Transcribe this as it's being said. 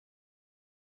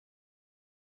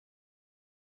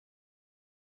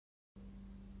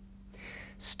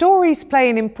Stories play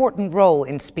an important role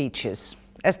in speeches,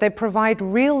 as they provide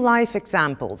real-life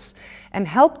examples and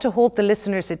help to hold the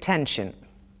listener's attention.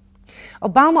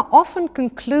 Obama often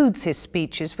concludes his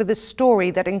speeches with a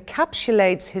story that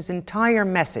encapsulates his entire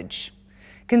message.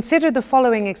 Consider the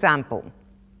following example.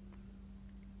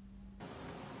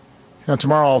 Now,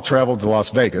 tomorrow I'll travel to Las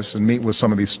Vegas and meet with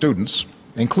some of these students,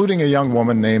 including a young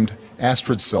woman named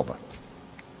Astrid Silva.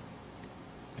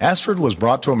 Astrid was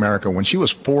brought to America when she was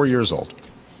 4 years old.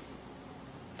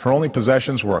 Her only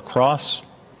possessions were a cross,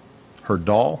 her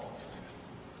doll,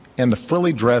 and the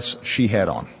frilly dress she had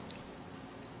on.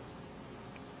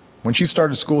 When she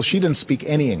started school, she didn't speak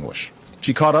any English.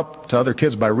 She caught up to other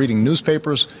kids by reading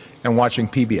newspapers and watching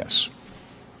PBS.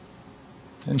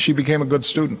 And she became a good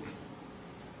student.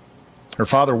 Her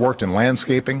father worked in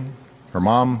landscaping. Her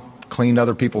mom cleaned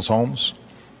other people's homes.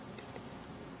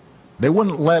 They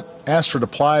wouldn't let Astrid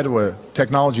apply to a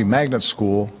technology magnet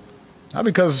school, not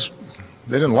because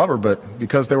they didn't love her, but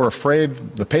because they were afraid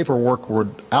the paperwork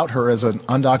would out her as an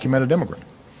undocumented immigrant.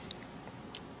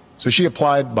 So she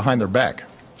applied behind their back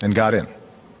and got in.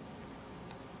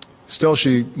 Still,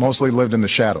 she mostly lived in the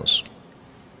shadows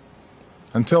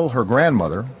until her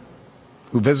grandmother,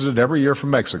 who visited every year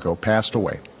from Mexico, passed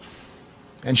away.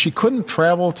 And she couldn't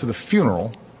travel to the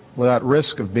funeral without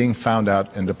risk of being found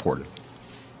out and deported.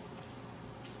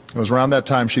 It was around that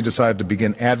time she decided to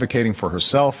begin advocating for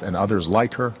herself and others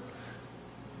like her.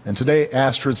 And today,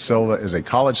 Astrid Silva is a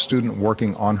college student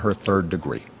working on her third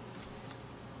degree.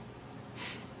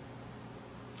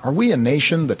 Are we a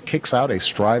nation that kicks out a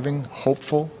striving,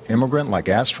 hopeful immigrant like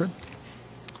Astrid?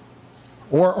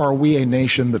 Or are we a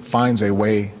nation that finds a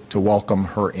way to welcome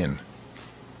her in?